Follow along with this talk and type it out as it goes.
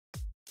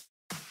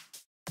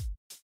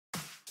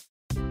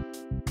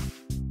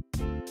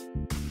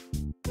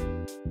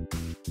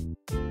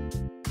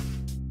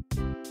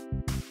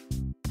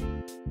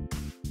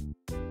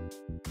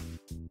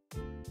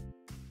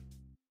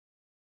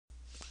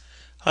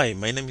Hi,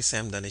 my name is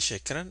Sam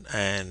Dhanishekaran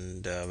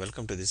and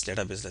welcome to this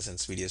database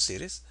lessons video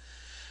series.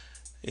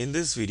 In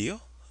this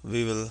video,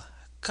 we will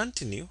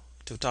continue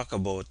to talk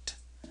about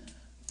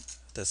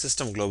the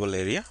system global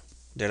area,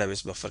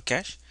 database buffer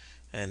cache,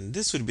 and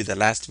this will be the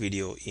last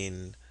video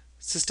in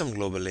system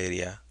global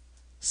area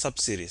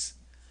sub-series.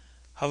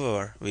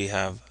 However, we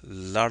have a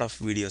lot of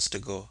videos to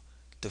go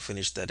to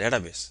finish the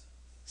database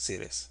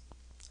series.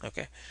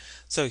 Okay,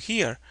 so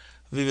here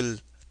we will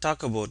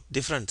talk about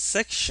different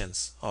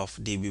sections of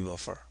DB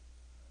buffer.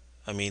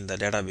 I mean the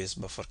database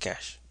buffer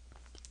cache.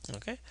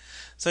 Okay,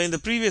 so in the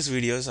previous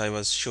videos I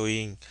was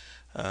showing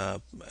a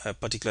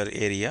particular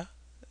area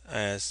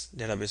as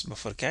database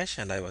buffer cache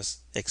and I was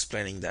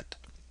explaining that.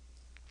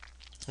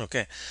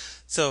 Okay,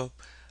 so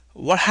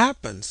what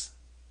happens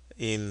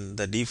in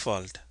the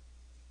default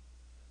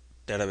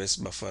database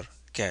buffer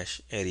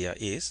cache area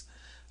is,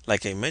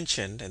 like I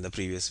mentioned in the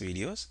previous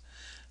videos,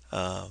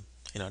 uh,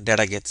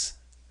 data gets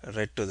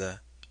read to the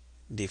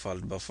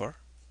default buffer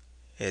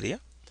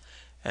area,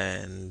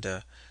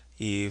 and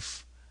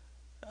if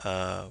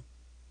uh,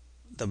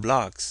 the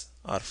blocks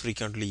are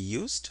frequently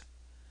used,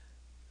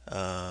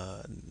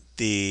 uh,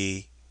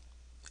 they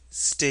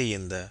stay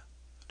in the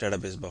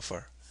database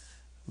buffer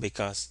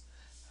because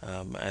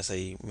as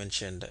I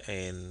mentioned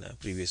in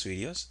previous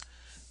videos,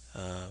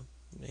 uh,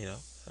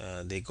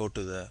 they go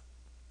to the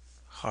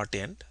hot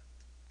end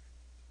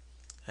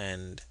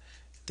and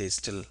they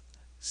still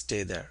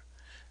stay there,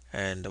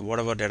 and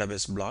whatever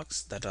database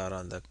blocks that are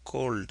on the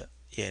cold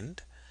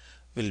end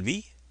will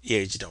be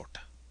aged out,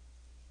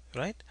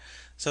 right?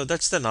 So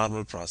that's the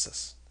normal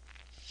process.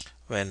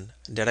 When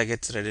data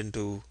gets read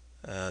into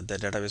the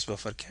database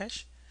buffer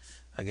cache,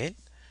 again,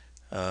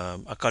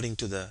 according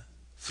to the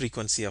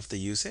frequency of the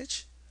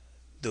usage,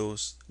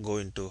 those go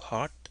into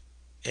hot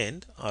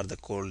end or the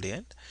cold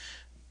end,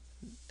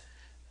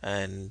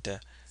 and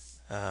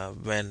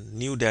when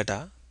new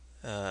data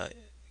uh,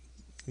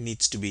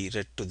 needs to be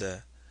read to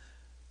the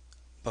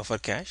buffer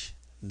cache,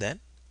 then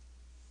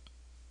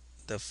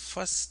the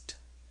first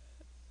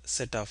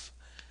set of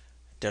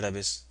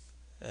database,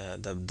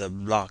 the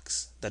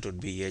blocks that would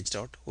be aged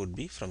out would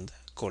be from the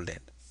cold end.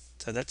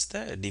 So that's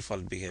the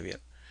default behavior.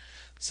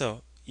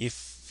 So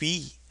if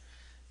we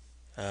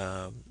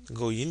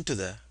go into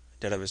the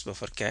database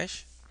buffer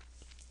cache,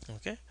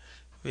 okay,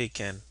 we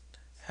can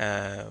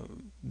have,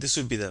 this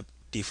would be the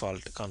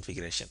default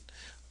configuration.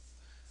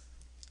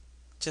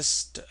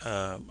 Just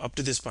up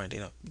to this point,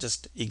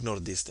 just ignore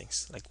these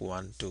things like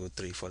 1 2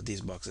 3 4,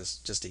 these boxes,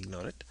 just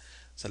ignore it.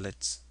 So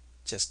let's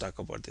just talk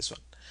about this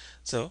one.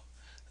 So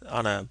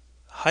on a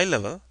high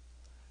level,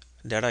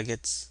 data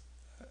gets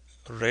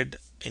read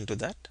into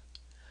that,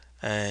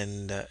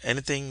 and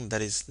anything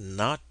that is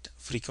not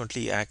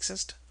frequently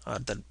accessed, or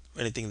that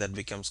anything that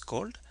becomes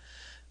cold,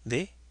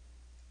 they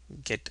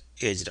get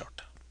aged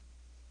out.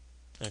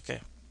 Okay,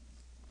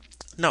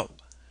 now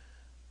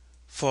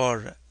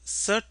for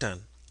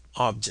certain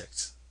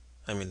objects,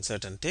 I mean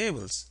certain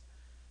tables,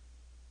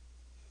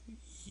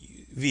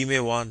 we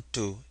may want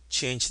to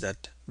change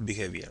that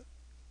behavior.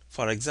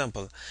 For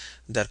example,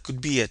 there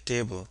could be a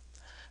table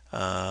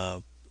uh,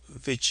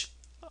 which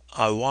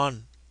I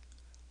want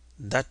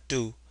that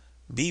to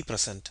be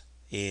present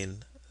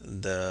in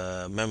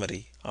the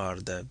memory or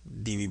the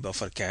DB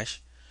buffer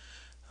cache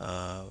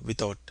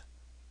without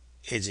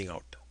aging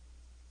out.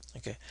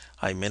 Okay,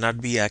 I may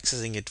not be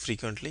accessing it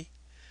frequently.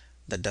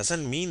 That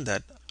doesn't mean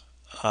that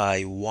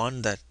I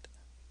want that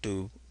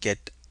to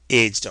get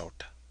aged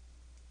out.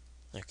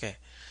 Okay,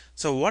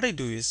 so what I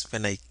do is,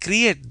 when I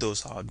create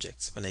those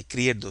objects, when I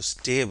create those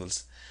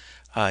tables,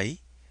 I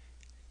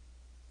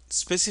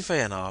specify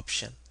an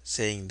option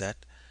saying that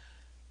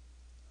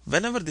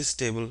whenever this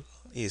table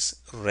is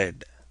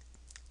read,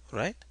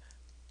 right,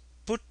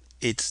 put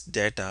its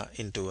data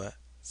into a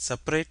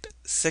separate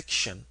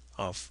section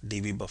of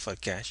DB buffer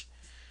cache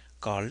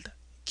called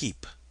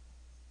keep.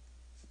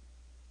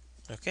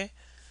 Okay,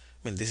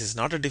 I mean, this is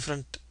not a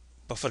different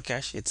buffer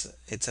cache, it's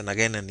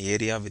again an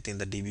area within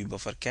the DB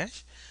buffer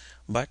cache,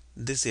 but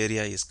this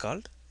area is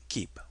called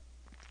keep.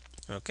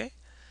 Okay,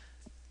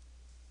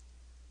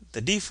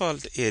 the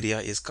default area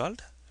is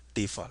called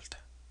default.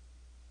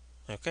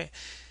 Okay,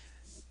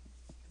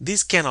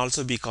 these can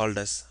also be called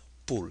as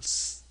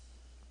pools.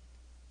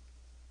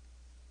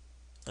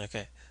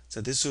 Okay,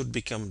 so this would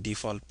become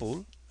default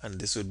pool and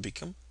this would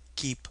become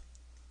keep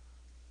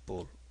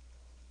pool.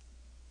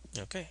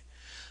 Okay,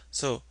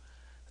 so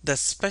the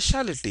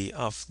speciality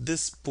of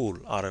this pool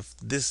or of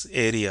this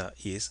area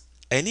is,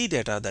 any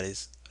data that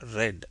is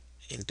read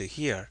into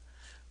here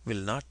will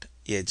not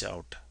age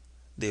out,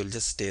 they will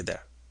just stay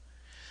there.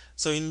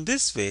 So in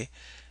this way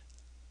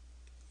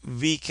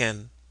we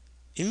can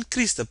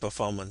increase the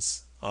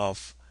performance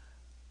of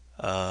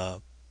the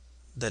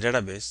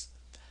database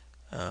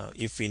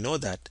if we know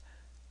that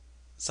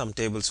some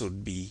tables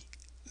would be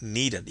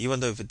needed,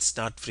 even though if it's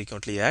not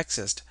frequently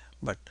accessed,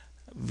 but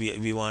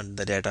we want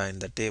the data in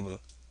the table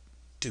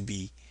to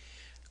be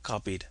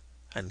copied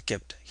and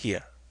kept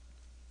here.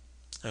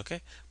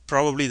 Okay,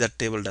 probably that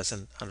table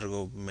doesn't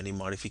undergo many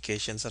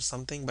modifications or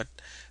something, but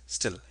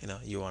still,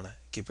 you want to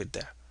keep it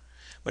there.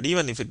 But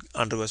even if it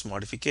undergoes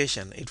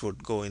modification, it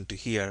would go into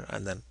here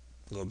and then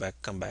go back,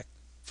 come back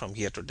from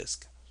here to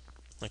disk.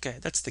 Okay,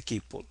 that's the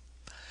keep pool.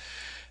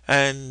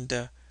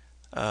 And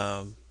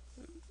um,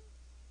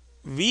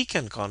 we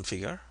can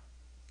configure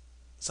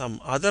some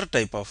other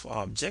type of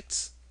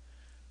objects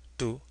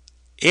to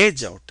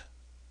age out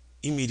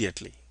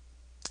immediately.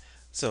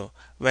 So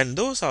when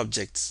those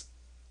objects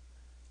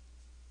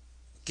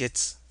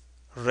gets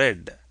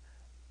read,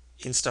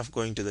 instead of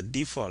going to the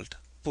default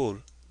pool,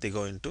 they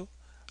go into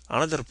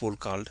another pool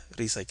called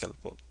recycle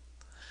pool.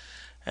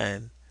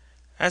 And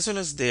as soon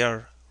as they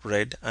are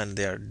read and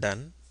they are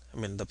done, I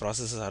mean the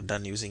processes are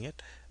done using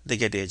it, they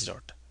get aged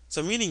out.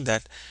 So meaning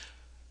that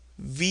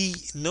we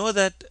know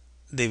that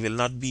they will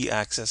not be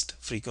accessed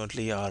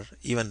frequently, or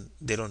even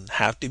they don't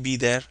have to be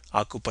there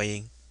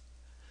occupying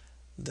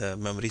the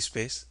memory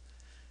space.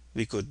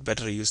 We could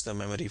better use the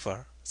memory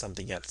for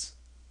something else,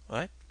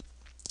 right?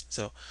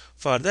 So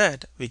for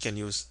that we can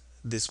use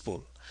this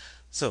pool.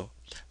 So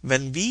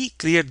when we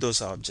create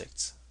those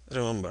objects,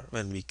 remember,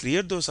 when we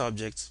create those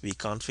objects, we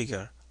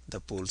configure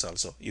the pools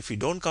also. If we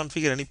don't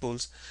configure any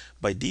pools,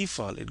 by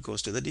default it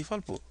goes to the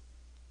default pool,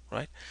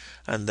 right?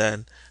 And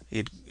then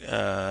it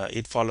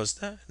follows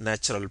the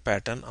natural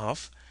pattern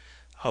of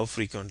how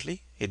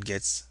frequently it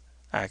gets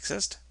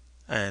accessed,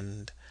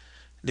 and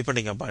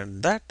depending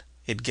upon that,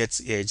 it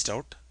gets aged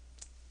out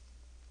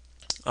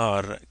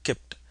or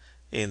kept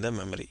in the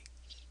memory.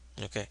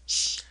 Okay,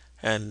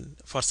 and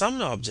for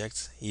some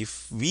objects,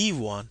 if we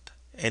want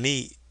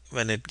any,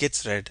 when it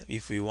gets read,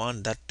 if we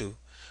want that to,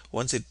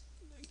 once it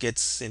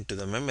gets into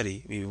the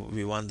memory,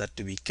 we want that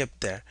to be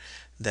kept there,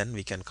 then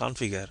we can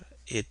configure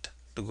it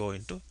to go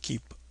into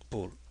keep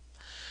pool.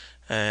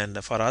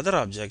 And for other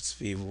objects,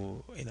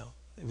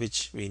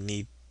 which we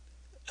need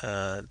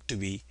to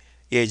be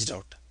aged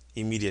out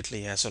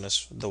immediately as soon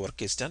as the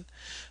work is done,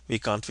 we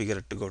configure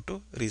it to go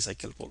to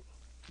recycle pool.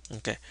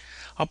 Okay,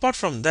 apart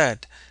from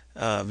that,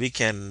 we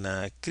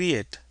can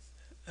create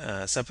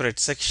separate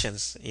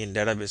sections in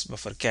database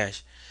buffer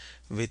cache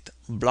with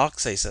block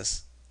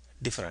sizes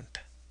different.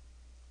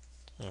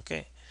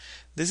 Okay,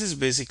 this is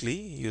basically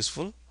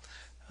useful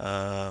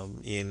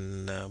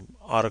in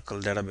Oracle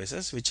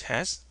databases which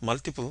has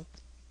multiple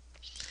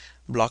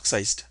block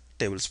sized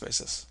table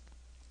spaces.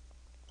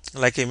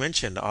 Like I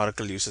mentioned,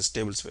 Oracle uses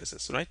table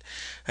spaces, right?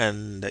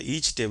 And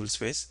each table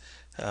space,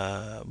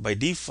 by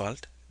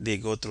default, they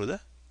go through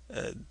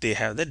they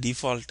have the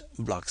default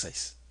block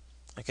size.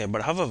 Okay,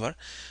 but however,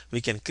 we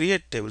can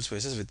create table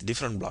spaces with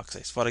different block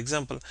size. For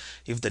example,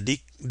 if the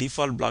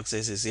default block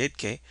size is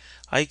 8K,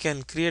 I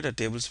can create a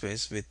table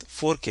space with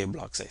 4K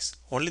block size.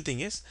 Only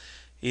thing is,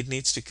 it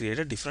needs to create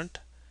a different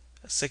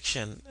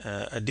section,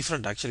 a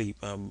different actually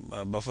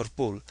buffer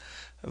pool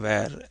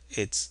where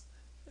it's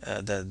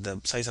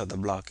the size of the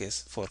block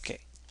is 4K.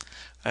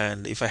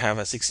 And if I have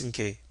a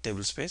 16K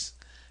table space,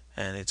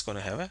 and it's going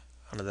to have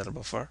another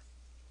buffer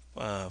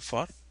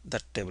for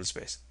that table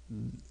space.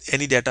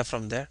 Any data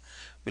from there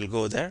will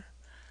go there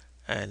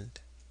and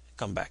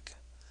come back.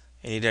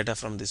 Any data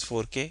from this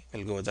 4K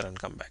will go there and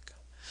come back.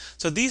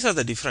 So these are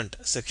the different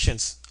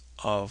sections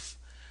of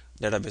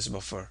database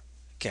buffer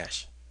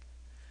cache.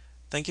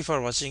 Thank you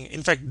for watching.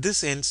 In fact,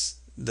 this ends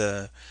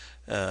the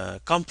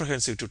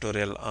comprehensive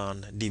tutorial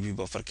on DB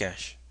buffer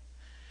cache.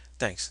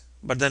 Thanks.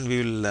 But then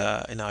we will,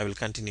 I will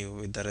continue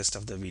with the rest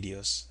of the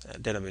videos,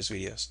 database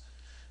videos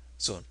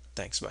soon.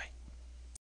 Thanks. Bye.